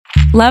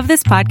Love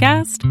this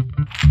podcast?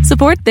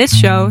 Support this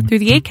show through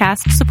the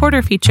Acast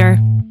supporter feature.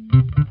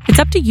 It's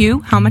up to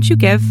you how much you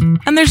give,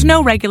 and there's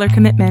no regular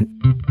commitment.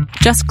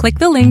 Just click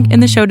the link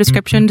in the show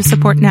description to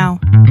support now.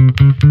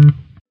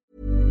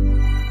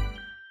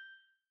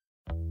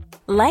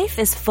 Life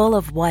is full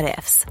of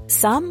what-ifs.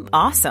 Some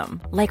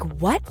awesome, like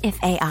what if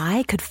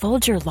AI could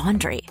fold your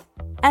laundry?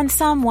 And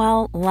some,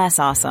 well, less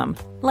awesome,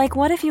 like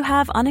what if you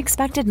have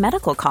unexpected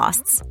medical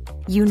costs?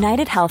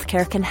 United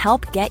Healthcare can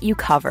help get you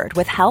covered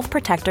with Health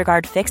Protector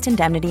Guard fixed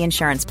indemnity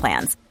insurance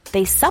plans.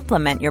 They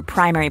supplement your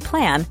primary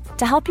plan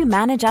to help you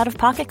manage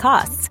out-of-pocket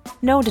costs.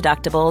 No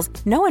deductibles,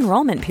 no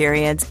enrollment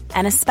periods,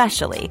 and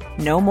especially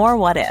no more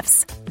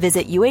what-ifs.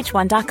 Visit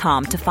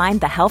uh1.com to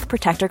find the Health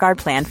Protector Guard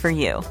plan for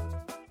you.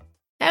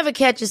 Ever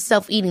catch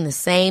yourself eating the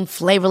same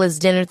flavorless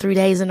dinner 3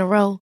 days in a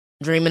row?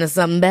 Dreaming of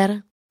something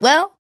better?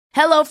 Well,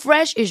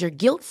 HelloFresh is your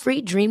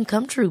guilt-free dream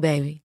come true,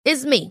 baby.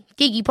 It's me,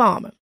 Keke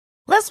Palmer.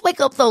 Let's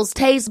wake up those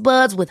taste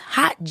buds with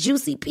hot,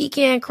 juicy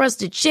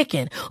pecan-crusted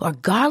chicken or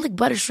garlic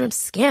butter shrimp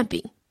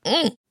scampi.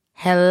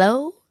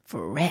 Hello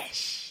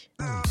Fresh.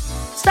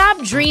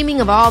 Stop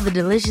dreaming of all the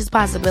delicious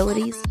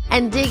possibilities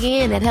and dig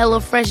in at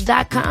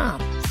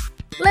HelloFresh.com.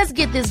 Let's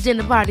get this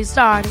dinner party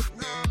started.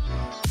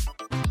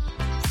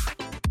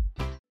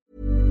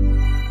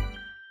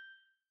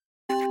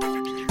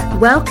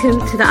 Welcome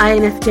to the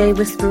INFJ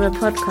Whisperer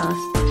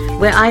podcast,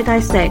 where I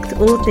dissect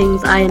all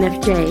things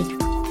INFJ.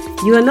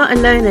 You are not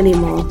alone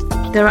anymore.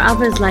 There are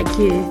others like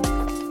you.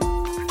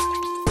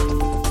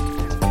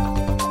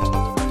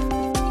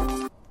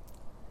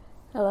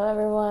 Hello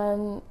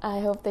everyone.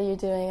 I hope that you're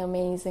doing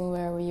amazing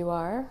wherever you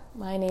are.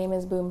 My name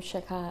is Boom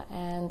Shikha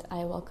and I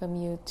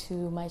welcome you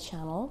to my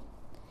channel.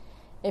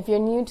 If you're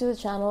new to the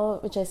channel,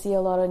 which I see a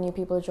lot of new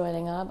people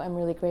joining up, I'm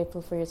really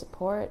grateful for your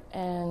support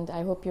and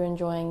I hope you're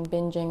enjoying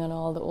binging on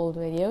all the old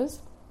videos.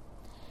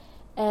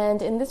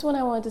 And in this one,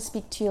 I wanted to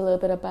speak to you a little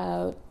bit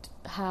about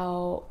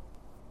how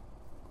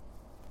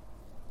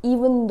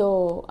even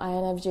though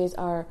INFJs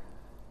are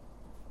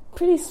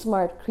pretty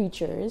smart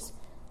creatures,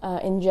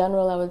 in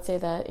general, I would say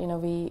that,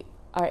 we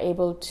are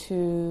able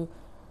to,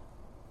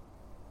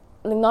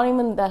 not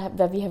even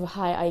that we have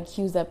high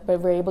IQs,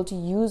 but we're able to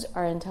use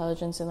our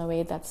intelligence in a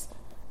way that's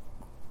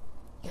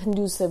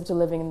conducive to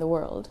living in the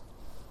world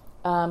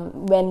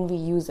when we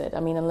use it. I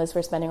mean, unless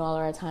we're spending all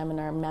our time in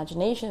our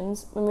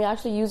imaginations, when we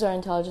actually use our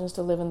intelligence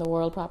to live in the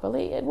world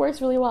properly, it works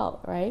really well,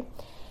 right?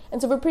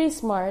 And so we're pretty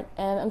smart,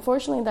 and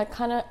unfortunately that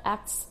kind of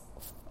acts,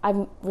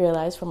 I've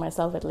realized for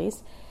myself at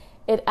least,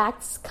 it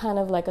acts kind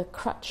of like a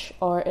crutch,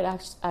 or it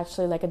acts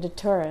actually like a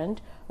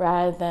deterrent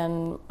rather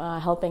than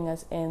helping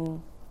us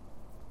in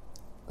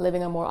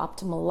living a more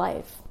optimal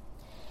life.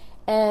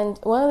 And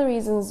one of the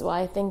reasons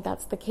why I think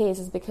that's the case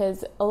is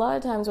because a lot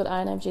of times what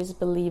INFJs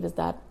believe is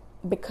that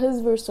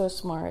because we're so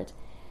smart,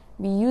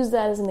 we use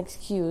that as an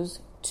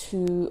excuse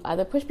to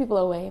either push people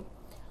away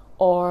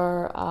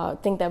or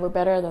think that we're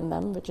better than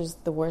them, which is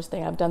the worst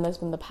thing. I've done this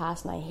in the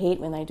past and I hate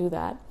when I do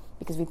that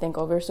because we think,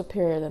 oh, we're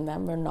superior than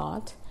them. We're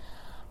not.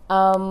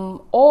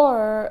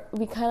 Or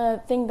we kind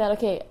of think that,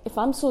 okay, if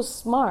I'm so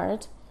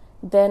smart,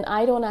 then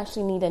I don't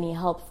actually need any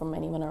help from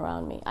anyone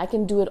around me. I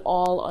can do it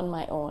all on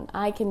my own.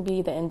 I can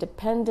be the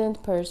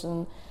independent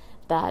person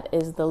that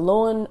is the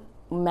lone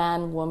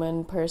man,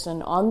 woman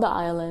person on the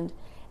island,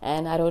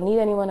 and I don't need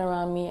anyone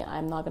around me.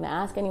 I'm not going to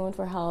ask anyone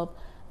for help.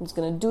 I'm just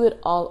going to do it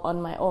all on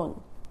my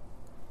own.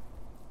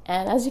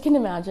 And as you can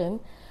imagine,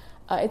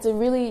 it's a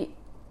really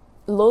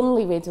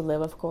lonely way to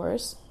live, of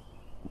course.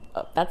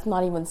 That's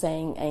not even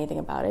saying anything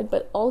about it,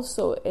 but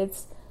also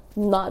it's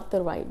not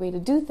the right way to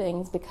do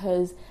things,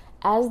 because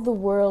as the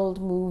world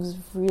moves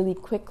really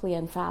quickly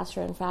and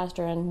faster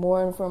and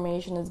more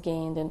information is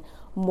gained and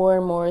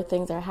more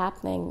things are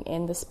happening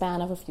in the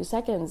span of a few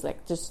seconds,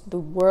 like just the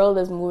world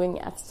is moving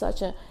at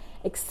such an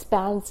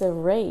expansive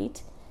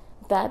rate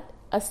that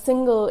a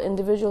single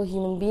individual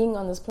human being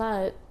on this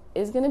planet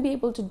is going to be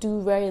able to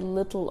do very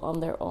little on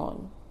their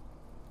own.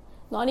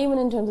 Not even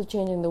in terms of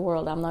changing the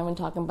world. I'm not even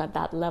talking about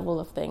that level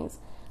of things.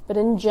 But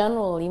in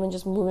general, even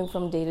just moving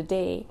from day to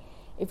day,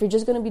 if you're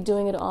just going to be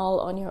doing it all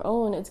on your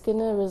own, it's going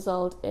to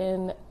result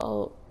in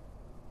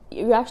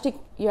you're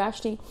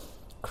actually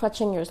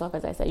crutching yourself,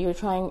 as I said.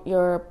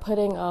 You're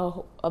putting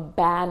a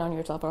ban on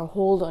yourself or a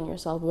hold on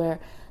yourself where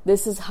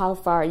this is how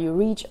far you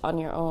reach on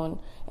your own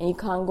and you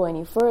can't go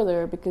any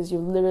further because you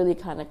literally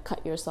kind of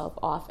cut yourself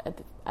off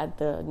at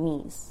the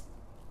knees.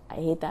 I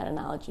hate that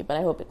analogy, but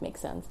I hope it makes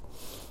sense.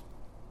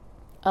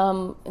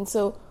 And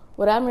so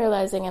what I'm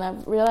realizing, and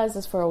I've realized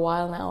this for a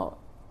while now,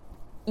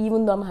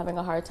 even though I'm having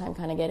a hard time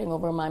kind of getting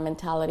over my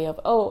mentality of,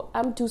 oh,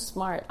 I'm too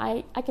smart,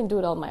 I can do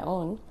it all on my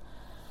own.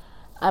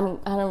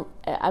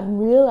 I'm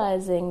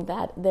realizing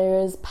that there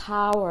is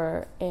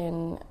power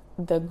in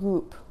the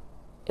group.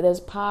 There's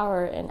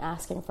power in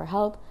asking for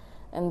help,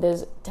 and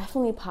there's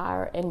definitely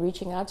power in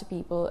reaching out to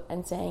people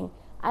and saying,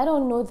 I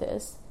don't know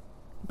this,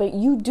 but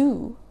you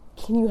do.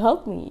 Can you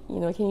help me?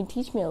 Can you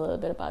teach me a little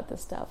bit about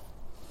this stuff?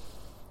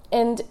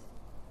 And,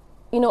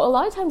 a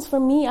lot of times for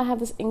me, I have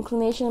this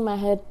inclination in my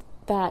head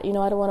that, I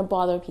don't want to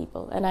bother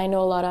people. And I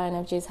know a lot of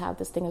INFJs have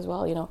this thing as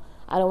well,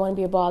 I don't want to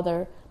be a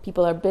bother.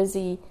 People are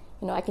busy.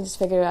 I can just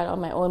figure it out on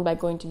my own by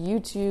going to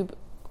YouTube.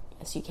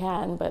 Yes, you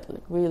can, but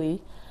like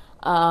really.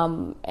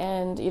 And,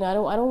 I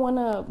don't want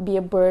to be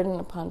a burden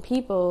upon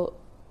people,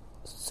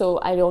 so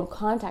I don't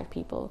contact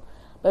people.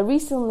 But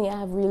recently I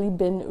have really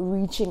been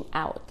reaching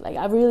out. Like,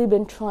 I've really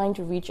been trying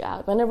to reach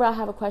out. Whenever I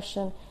have a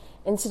question,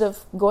 instead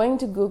of going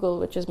to Google,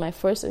 which is my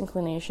first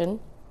inclination,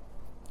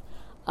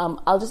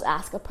 I'll just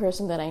ask a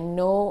person that I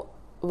know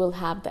will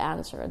have the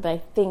answer, that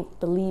I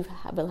believe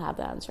will have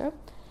the answer.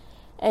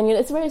 And,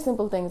 it's very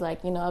simple things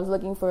like, I was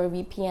looking for a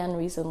VPN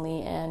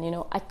recently, and,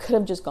 I could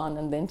have just gone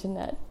on the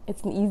internet.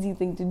 It's an easy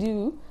thing to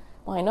do.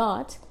 Why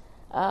not?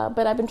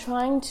 But I've been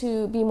trying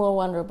to be more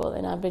vulnerable,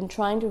 and I've been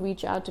trying to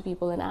reach out to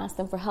people and ask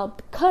them for help,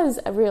 because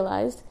I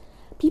realized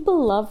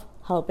people love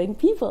helping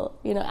people.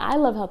 I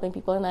love helping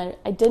people, and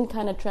I didn't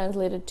kind of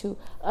translate it to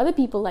other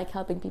people like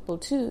helping people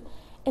too.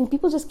 And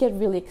people just get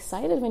really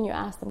excited when you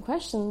ask them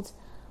questions.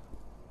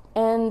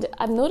 And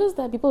I've noticed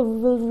that people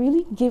will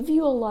really give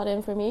you a lot of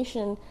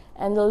information,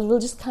 and they'll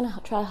just kind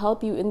of try to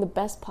help you in the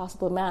best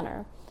possible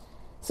manner.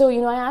 So,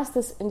 I asked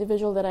this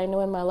individual that I know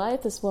in my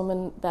life, this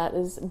woman that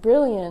is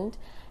brilliant,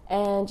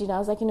 and, I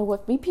was like,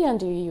 what VPN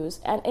do you use?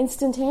 And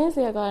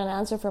instantaneously I got an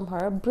answer from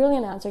her, a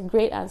brilliant answer,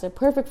 great answer,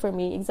 perfect for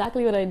me,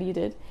 exactly what I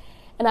needed.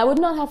 And I would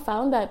not have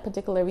found that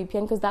particular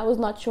VPN because that was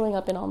not showing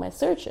up in all my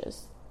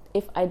searches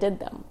if I did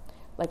them.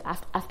 Like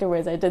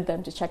afterwards I did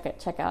them to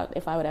check out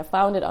if I would have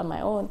found it on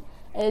my own.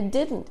 And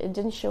it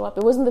didn't show up.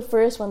 It wasn't the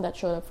first one that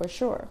showed up for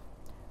sure,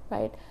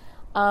 right?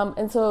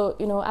 And so,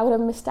 I would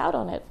have missed out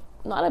on it.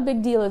 Not a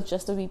big deal, it's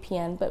just a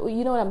VPN, but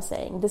you know what I'm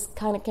saying. This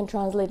kind of can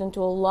translate into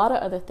a lot of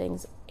other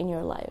things in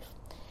your life.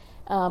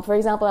 For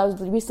example, I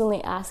was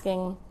recently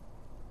asking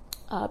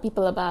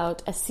people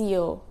about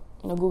SEO,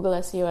 Google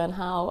SEO, and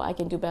how I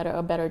can do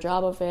a better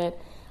job of it.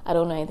 I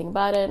don't know anything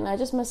about it, and I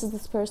just messaged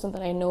this person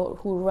that I know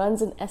who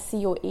runs an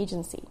SEO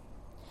agency.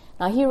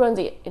 Now, he runs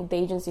the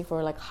agency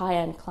for like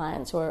high-end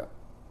clients who are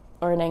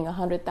earning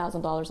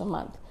 $100,000 a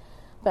month.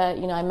 But,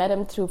 I met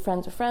him through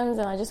friends of friends,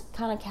 and I just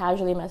kind of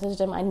casually messaged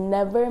him. I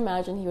never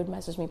imagined he would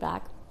message me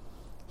back.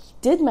 He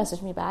did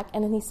message me back,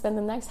 and then he spent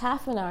the next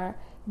half an hour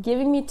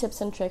giving me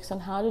tips and tricks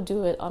on how to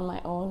do it on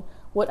my own,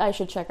 what I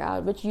should check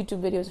out, which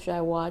YouTube videos should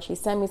I watch. He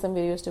sent me some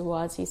videos to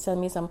watch. He sent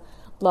me some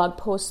blog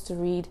posts to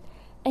read.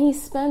 And he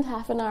spent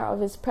half an hour of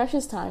his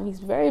precious time. He's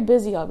very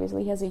busy,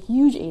 obviously. He has a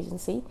huge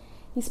agency.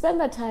 He spent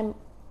that time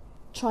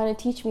trying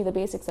to teach me the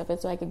basics of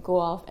it so I could go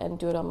off and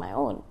do it on my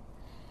own.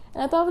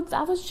 And I thought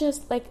I was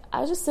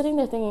just sitting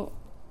there thinking,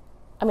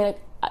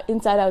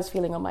 inside I was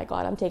feeling, oh my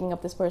God, I'm taking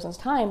up this person's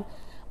time.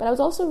 But I was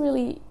also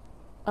really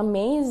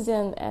amazed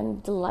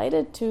and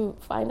delighted to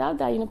find out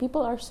that,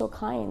 people are so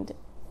kind.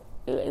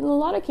 In a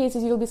lot of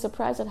cases, you'll be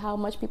surprised at how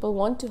much people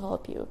want to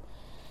help you.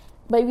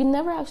 But we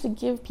never actually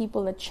give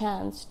people a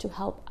chance to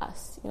help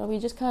us. We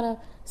just kind of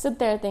sit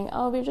there and think,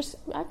 oh,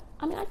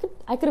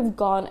 I could have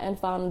gone and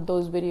found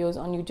those videos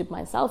on YouTube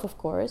myself, of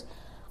course.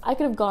 I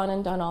could have gone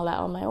and done all that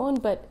on my own,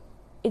 but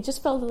it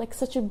just felt like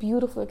such a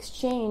beautiful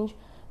exchange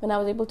when I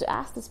was able to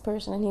ask this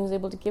person and he was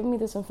able to give me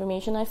this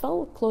information. I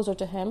felt closer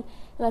to him,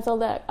 and I felt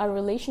that our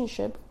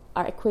relationship,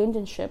 our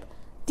acquaintanceship,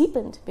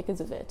 deepened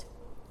because of it.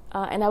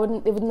 And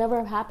it would never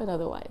have happened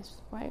otherwise,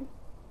 right?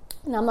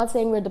 And I'm not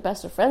saying we're the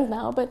best of friends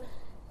now, but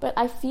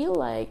I feel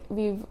like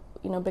we've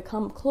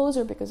become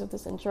closer because of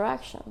this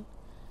interaction.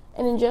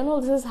 And in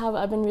general, this is how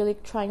I've been really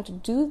trying to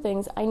do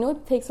things. I know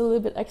it takes a little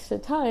bit extra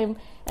time,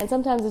 and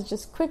sometimes it's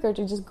just quicker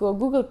to just go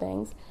Google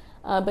things.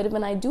 But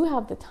when I do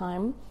have the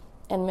time,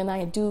 and when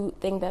I do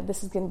think that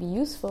this is going to be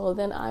useful,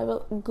 then I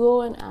will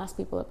go and ask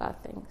people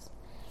about things.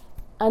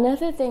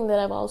 Another thing that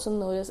I've also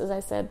noticed, as I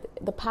said,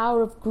 the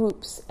power of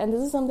groups. And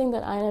this is something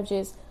that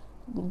INFJs,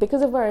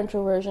 because of our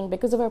introversion,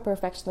 because of our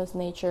perfectionist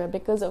nature,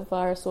 because of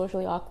our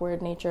socially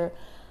awkward nature,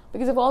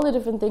 because of all the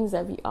different things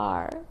that we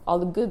are, all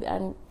the good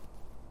and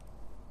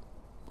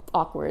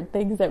awkward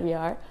things that we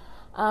are,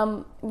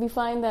 we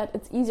find that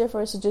it's easier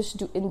for us to just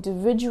do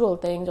individual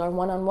things or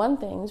one-on-one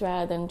things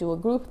rather than do a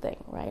group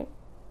thing, right?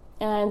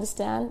 And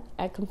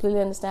I completely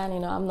understand,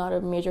 I'm not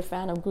a major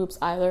fan of groups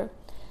either,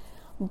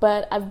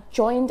 but I've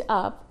joined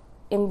up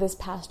in this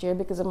past year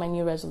because of my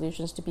new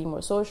resolutions to be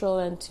more social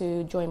and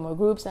to join more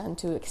groups and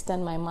to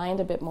extend my mind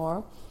a bit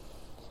more.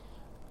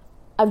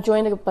 I've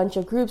joined a bunch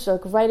of groups,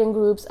 like writing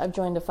groups. I've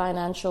joined a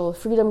financial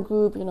freedom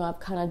group. I've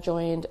kind of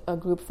joined a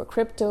group for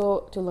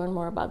crypto to learn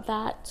more about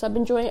that. So I've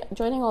been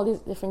joining all these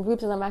different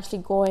groups, and I'm actually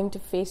going to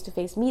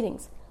face-to-face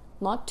meetings.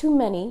 Not too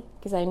many,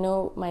 because I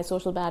know my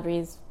social battery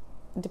is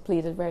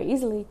depleted very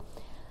easily.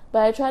 But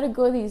I try to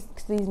go to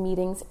these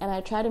meetings, and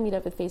I try to meet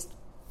up with these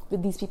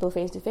people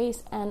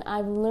face-to-face, and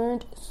I've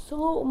learned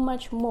so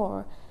much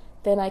more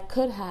than I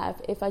could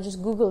have if I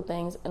just Googled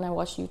things and I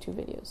watched YouTube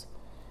videos.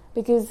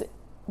 Because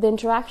the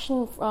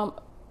interaction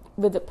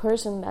with the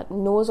person that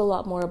knows a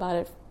lot more about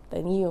it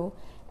than you,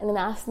 and then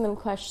asking them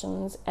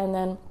questions, and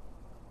then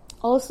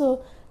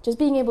also just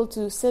being able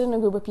to sit in a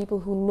group of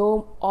people who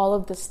know all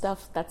of the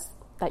stuff that's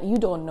that you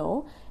don't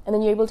know, and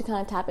then you're able to kind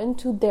of tap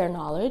into their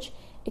knowledge.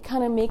 It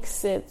kind of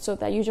makes it so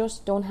that you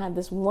just don't have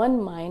this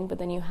one mind, but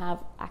then you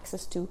have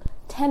access to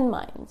 10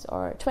 minds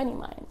or 20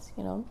 minds,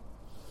 you know.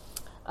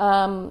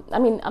 I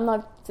mean, I'm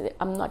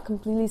not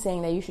completely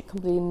saying that you should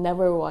completely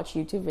never watch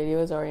YouTube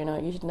videos, or, you know,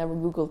 you should never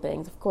Google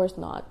things. Of course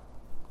not.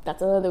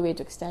 That's another way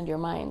to extend your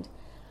mind.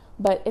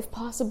 But if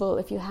possible,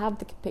 if you have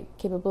the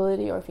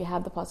capability, or if you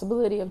have the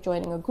possibility of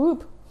joining a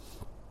group,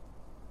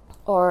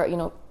 or, you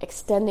know,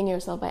 extending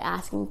yourself by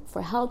asking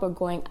for help or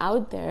going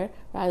out there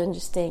rather than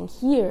just staying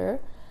here,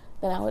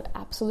 then I would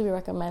absolutely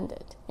recommend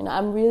it. You know,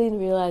 I'm really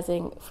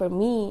realizing, for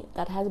me,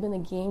 that has been a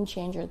game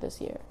changer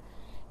this year.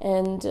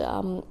 And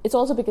it's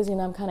also because, you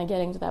know, I'm kind of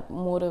getting to that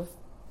mode of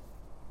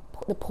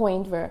the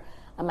point where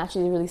I'm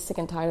actually really sick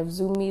and tired of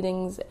Zoom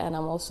meetings, and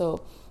I'm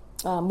also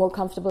more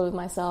comfortable with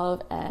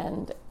myself,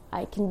 and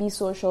I can be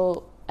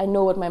social. I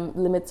know what my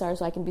limits are,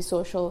 so I can be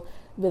social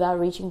without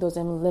reaching those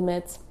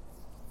limits.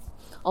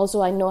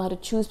 Also, I know how to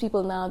choose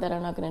people now that are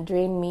not going to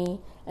drain me.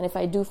 And if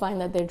I do find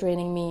that they're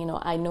draining me, you know,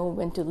 I know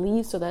when to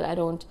leave so that I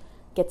don't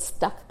get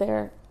stuck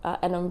there.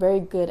 And I'm very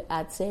good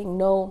at saying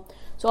no.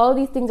 So all of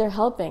these things are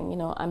helping. You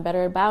know, I'm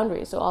better at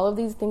boundaries. So all of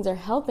these things are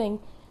helping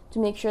to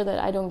make sure that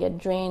I don't get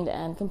drained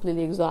and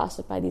completely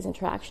exhausted by these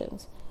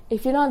interactions.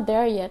 If you're not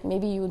there yet,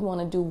 maybe you would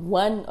want to do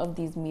one of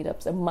these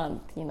meetups a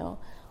month, you know,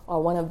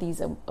 or one of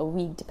these a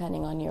week,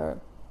 depending on your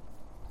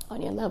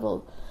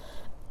level.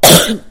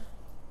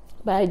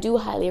 But I do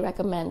highly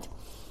recommend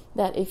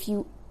that if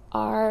you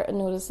are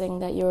noticing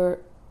that you're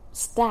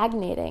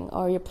stagnating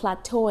or you're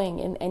plateauing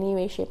in any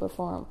way, shape, or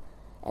form,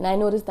 and I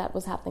noticed that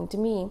was happening to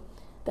me,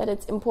 that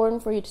it's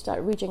important for you to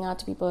start reaching out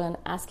to people and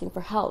asking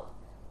for help,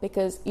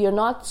 because you're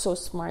not so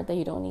smart that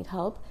you don't need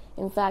help.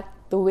 In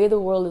fact, the way the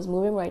world is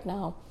moving right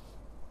now,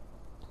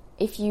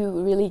 if you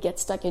really get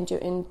stuck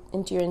into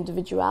your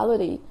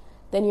individuality,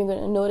 then you're going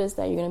to notice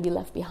that you're going to be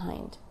left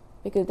behind,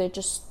 because there's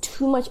just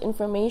too much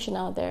information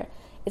out there.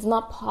 It's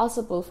not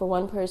possible for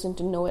one person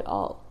to know it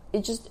all.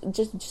 It's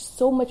just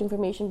so much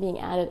information being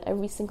added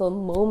every single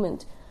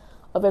moment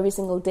of every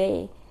single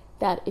day,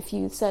 that if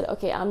you said,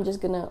 okay, I'm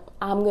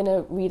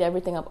gonna read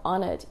everything up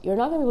on it, you're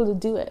not gonna be able to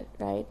do it,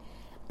 right?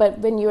 But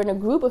when you're in a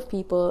group of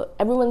people,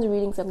 everyone's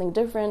reading something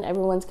different,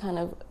 everyone's kind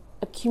of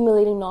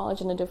accumulating knowledge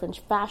in a different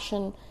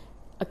fashion,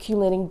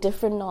 accumulating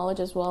different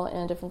knowledge as well in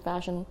a different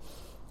fashion.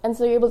 And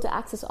so you're able to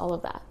access all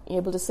of that. You're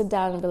able to sit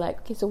down and be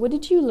like, okay, so what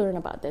did you learn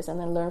about this? And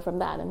then learn from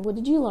that. And what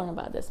did you learn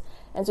about this?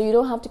 And so you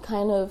don't have to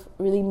kind of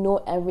really know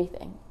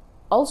everything.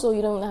 Also,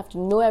 you don't have to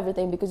know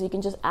everything, because you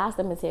can just ask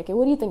them and say, okay,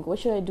 what do you think? What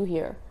should I do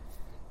here?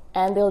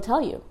 And they'll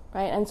tell you,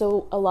 right? And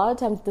so a lot of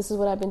times, this is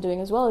what I've been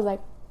doing as well, is like,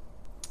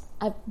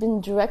 I've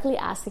been directly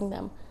asking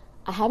them,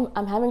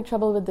 I'm having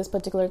trouble with this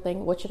particular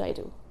thing. What should I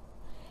do?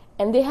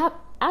 And they have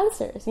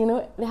answers, you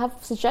know, they have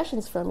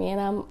suggestions for me,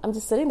 and I'm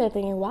just sitting there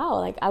thinking, wow,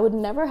 like I would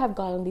never have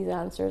gotten these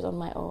answers on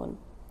my own.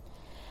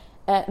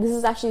 This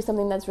is actually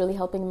something that's really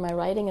helping in my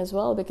writing as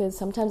well, because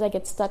sometimes I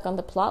get stuck on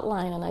the plot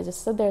line and I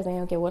just sit there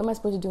thinking, okay, what am I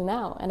supposed to do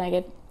now? And I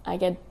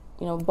get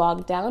you know,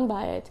 bogged down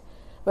by it.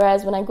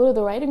 Whereas when I go to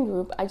the writing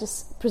group, I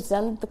just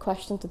present the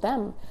question to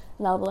them,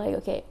 and I'll be like,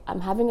 okay,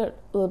 I'm having a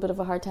little bit of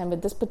a hard time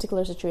with this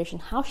particular situation.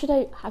 How should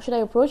I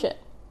approach it?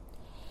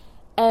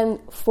 And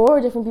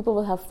 4 different people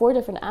will have 4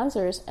 different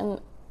answers,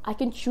 and I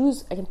can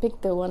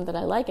pick the one that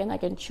I like, and I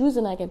can choose,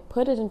 and I can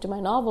put it into my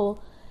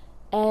novel,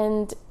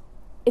 and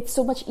it's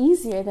so much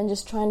easier than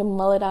just trying to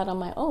mull it out on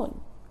my own,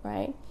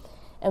 right?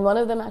 And one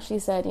of them actually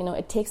said, you know,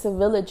 it takes a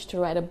village to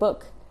write a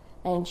book.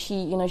 And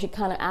she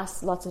kind of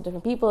asks lots of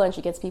different people, and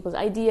she gets people's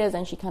ideas,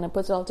 and she kind of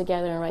puts it all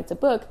together and writes a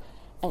book,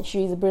 and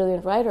she's a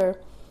brilliant writer.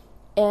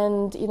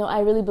 And, you know, I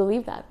really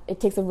believe that.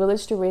 It takes a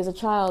village to raise a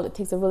child. It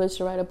takes a village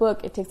to write a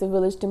book. It takes a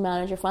village to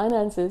manage your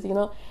finances, you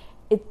know.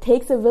 It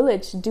takes a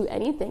village to do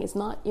anything. You're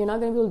not going to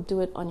be able to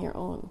do it on your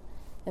own.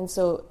 And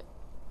so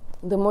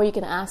the more you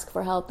can ask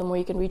for help, the more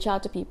you can reach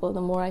out to people, the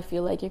more I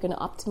feel like you're going to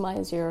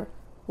optimize your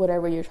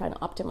whatever you're trying to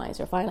optimize,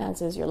 your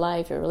finances, your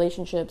life, your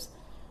relationships,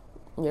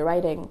 your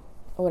writing,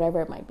 or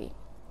whatever it might be.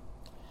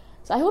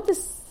 So I hope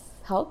this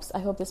helps. I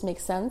hope this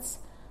makes sense.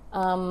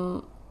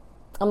 I'm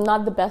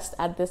not the best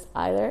at this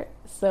either.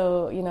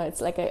 So, you know, it's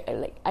like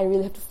I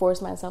really have to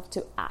force myself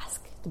to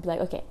ask, to be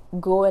like, okay,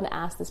 go and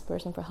ask this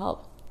person for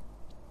help.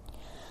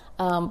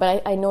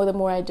 But I know the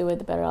more I do it,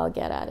 the better I'll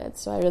get at it.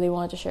 So I really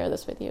wanted to share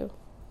this with you.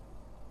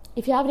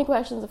 If you have any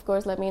questions, of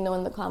course, let me know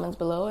in the comments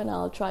below, and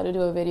I'll try to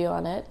do a video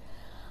on it.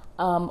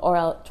 Or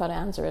I'll try to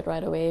answer it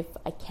right away if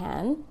I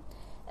can.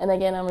 And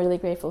again, I'm really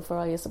grateful for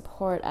all your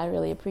support. I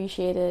really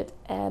appreciate it.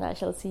 And I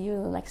shall see you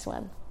in the next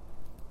one.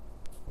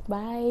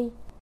 Bye.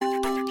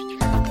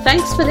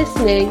 Thanks for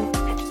listening.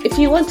 If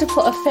you want to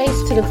put a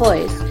face to the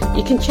voice,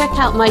 you can check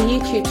out my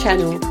YouTube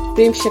channel,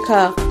 Boom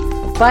Shakar.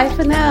 Bye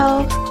for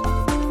now.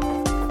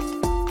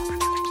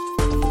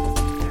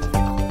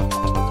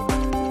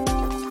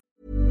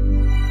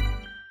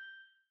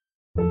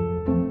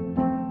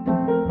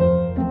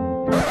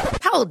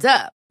 Hold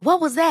up.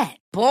 What was that?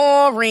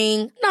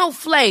 Boring. No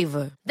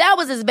flavor. That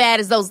was as bad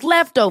as those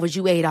leftovers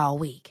you ate all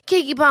week.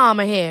 Keke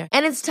Palmer here,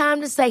 and it's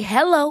time to say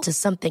hello to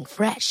something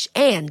fresh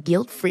and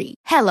guilt-free.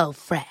 Hello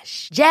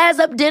Fresh. Jazz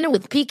up dinner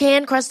with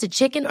pecan-crusted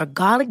chicken or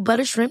garlic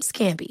butter shrimp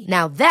scampi.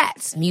 Now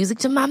that's music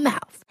to my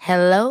mouth.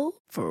 Hello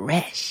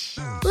Fresh.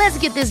 Let's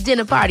get this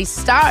dinner party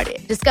started.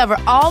 Discover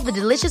all the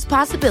delicious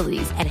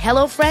possibilities at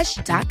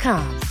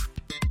hellofresh.com.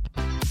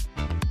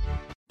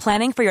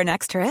 Planning for your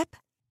next trip?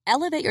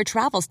 Elevate your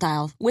travel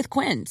style with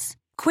Quince.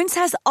 Quince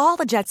has all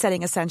the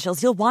jet-setting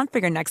essentials you'll want for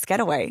your next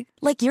getaway,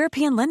 like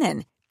European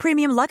linen,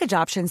 premium luggage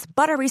options,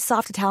 buttery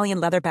soft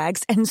Italian leather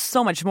bags, and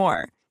so much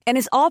more. And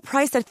is all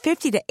priced at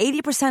 50 to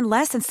 80%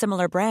 less than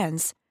similar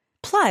brands.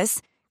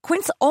 Plus,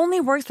 Quince only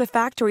works with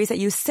factories that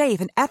use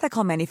safe and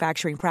ethical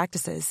manufacturing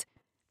practices.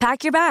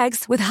 Pack your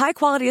bags with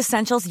high-quality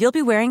essentials you'll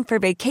be wearing for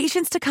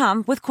vacations to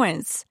come with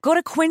Quince. Go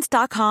to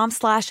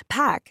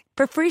quince.com/pack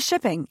for free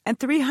shipping and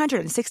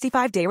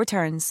 365-day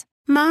returns.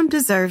 Mom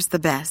deserves the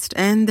best,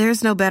 and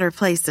there's no better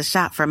place to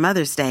shop for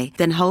Mother's Day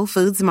than Whole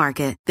Foods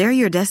Market. They're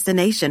your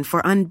destination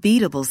for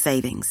unbeatable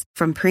savings,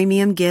 from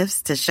premium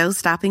gifts to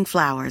show-stopping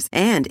flowers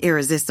and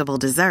irresistible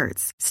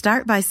desserts.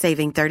 Start by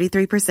saving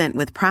 33%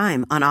 with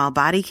Prime on all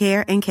body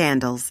care and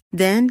candles.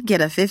 Then get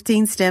a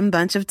 15-stem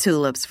bunch of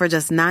tulips for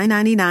just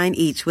 $9.99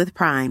 each with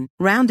Prime.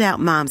 Round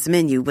out Mom's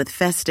menu with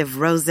festive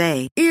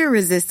rosé,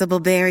 irresistible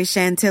berry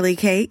chantilly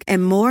cake,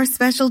 and more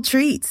special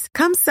treats.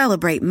 Come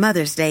celebrate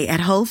Mother's Day at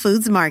Whole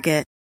Foods Market.